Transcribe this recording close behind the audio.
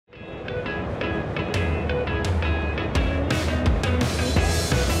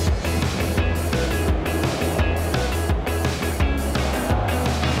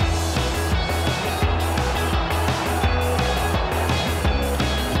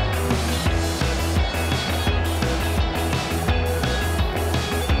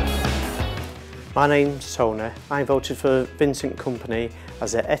My name's Tony. I voted for Vincent Kompany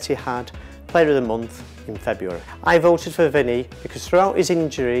as the Etihad Player of the Month in February. I voted for Vinny because throughout his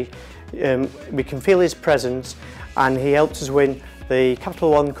injury we can feel his presence and he helped us win the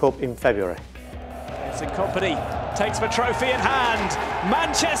Capital One Cup in February. Vincent Kompany takes the trophy in hand.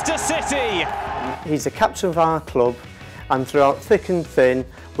 Manchester City! He's the captain of our club and throughout thick and thin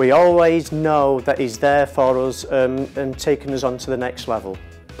we always know that he's there for us and taking us on to the next level.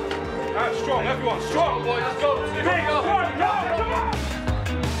 Strong, everyone, strong! Let's go!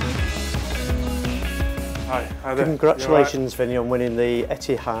 Hi there. Congratulations, Vinny, on winning the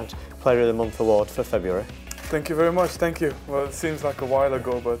Etihad Player of the Month award for February. Thank you very much, thank you. Well, it seems like a while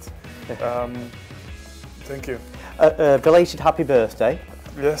ago, but thank you. Belated happy birthday.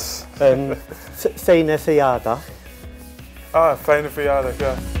 Yes. Fijne verjaardag. Ah, fijne verjaardag,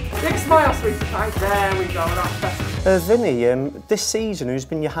 yeah. Big smile, sweetie pie. There we go, that's better. Vinny, this season, who's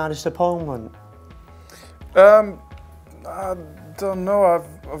been your hardest opponent? I don't know.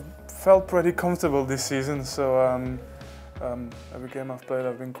 I've felt pretty comfortable this season, so every game I've played,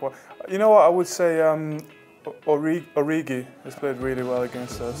 I've been quite. You know what? I would say Origi has played really well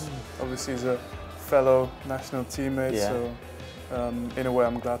against us. Obviously, he's a fellow national teammate, so in a way,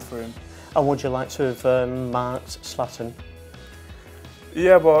 I'm glad for him. And would you like to have marked Zlatan?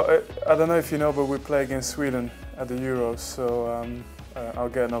 Yeah, but I don't know if you know, but we play against Sweden at the Euros, so I'll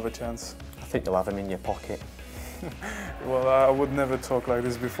get another chance. I think you'll have him in your pocket. Well, I would never talk like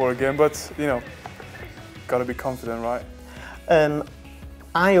this before a game, but you know, gotta be confident, right?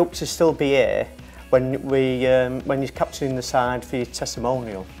 I hope to still be here when you're captaining the side for your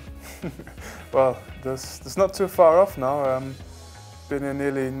testimonial. Well, that's not too far off now. Been here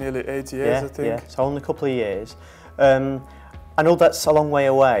nearly 8 years, I think. Yeah, it's only a couple of years. I know that's a long way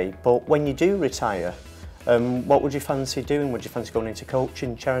away, but when you do retire, what would you fancy doing? Would you fancy going into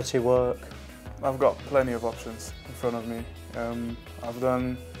coaching, charity work? I've got plenty of options in front of me.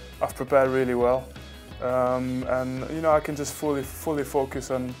 I've prepared really well, and you know I can just fully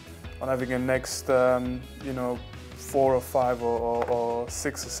focus on having a next 4 or 5 or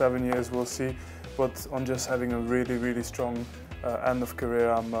 6 or 7 years, we'll see. But on just having a really strong end of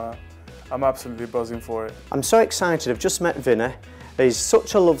career, I'm absolutely buzzing for it. I'm so excited. I've just met Vinny. He's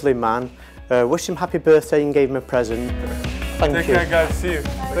such a lovely man. Wish him happy birthday and gave him a present. Thank you. Take care, guys. See you.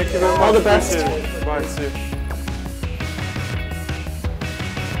 Thank you very much. All the best. Bye. See you.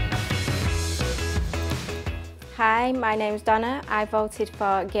 Hi, my name's Donna. I voted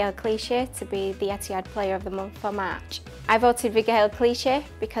for Gael Clichy to be the Etihad Player of the Month for March. I voted for Gael Clichy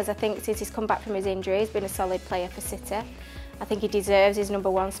because I think since he's come back from his injury, he's been a solid player for City. I think he deserves his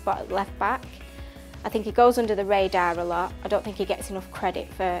 #1 spot at left back. I think he goes under the radar a lot. I don't think he gets enough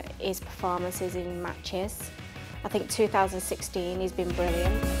credit for his performances in matches. I think 2016 he's been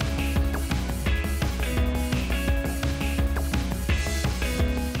brilliant.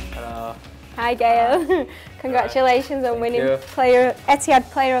 Hello. Hi Gael. Congratulations on winning Etihad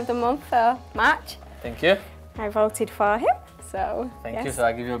Player of the Month for March. Thank you. I voted for him, so Thank you, so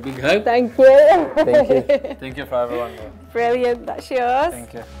I give you a big hug. Thank you. Thank you. Thank you for everyone. Brilliant, that's yours.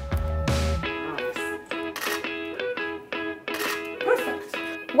 Thank you. Perfect.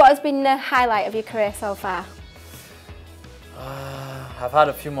 What has been the highlight of your career so far? I've had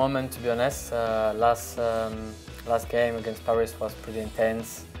a few moments, to be honest. Last game against Paris was pretty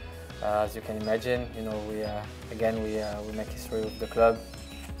intense. As you can imagine, you know, we make history with the club.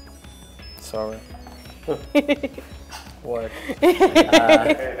 Sorry. Work.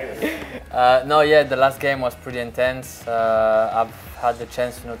 No, yeah, the last game was pretty intense. I've had the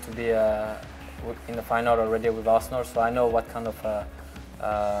chance, you know, to be in the final already with Arsenal, so I know what kind of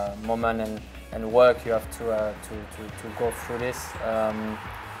moment and work you have to go through this.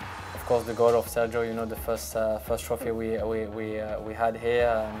 Of course, the goal of Sergio, you know, the first trophy we had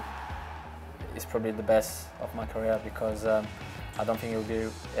here is probably the best of my career because I don't think it will be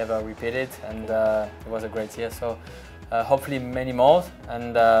ever repeated, and it was a great year. So hopefully many more,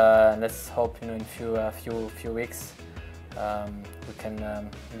 and let's hope, you know, in a few weeks we can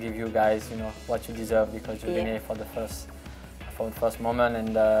give you guys, you know, what you deserve, because you've been here for the first moment,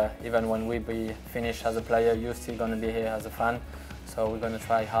 and even when we be finished as a player, you're still going to be here as a fan. So we're going to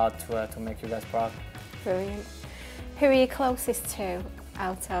try hard to make you guys proud. Brilliant. Who are you closest to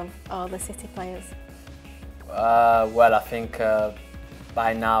out of all the City players? Well, I think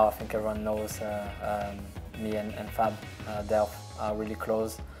by now, I think everyone knows me and Fab, Delph, are really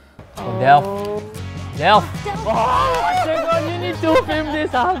close. Oh, Delph! Oh my God, you need to film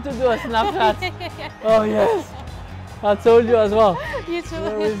this. I have to do a Snapchat. Oh yes, I told you as well. You too.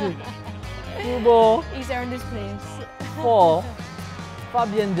 Where is he? Kubo. He's earned his place. 4,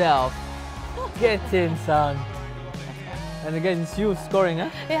 Fabian Delph. Get in, son. And again, it's you scoring, huh?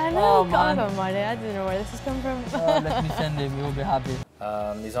 Yeah, I know. Oh, man. I didn't know where this is coming from. Let me send him, you'll be happy.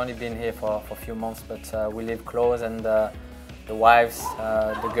 He's only been here for a few months, but we live close, and the wives,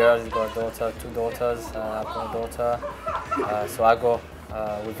 the girls, he's got a daughter, 2 daughters, I've got a daughter. So I go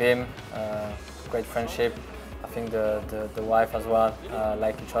with him, great friendship. I think the wife as well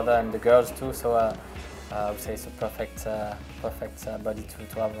like each other, and the girls too, so I would say it's a perfect buddy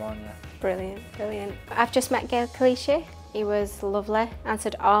to have around. Yeah. Brilliant, brilliant. I've just met Gael Clichy. He was lovely,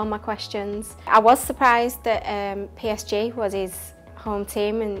 answered all my questions. I was surprised that PSG was his home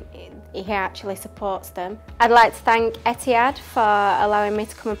team and he actually supports them. I'd like to thank Etihad for allowing me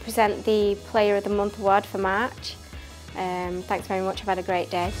to come and present the Player of the Month award for March. Thanks very much, I've had a great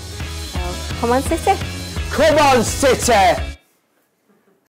day. So, come on City! Come on City!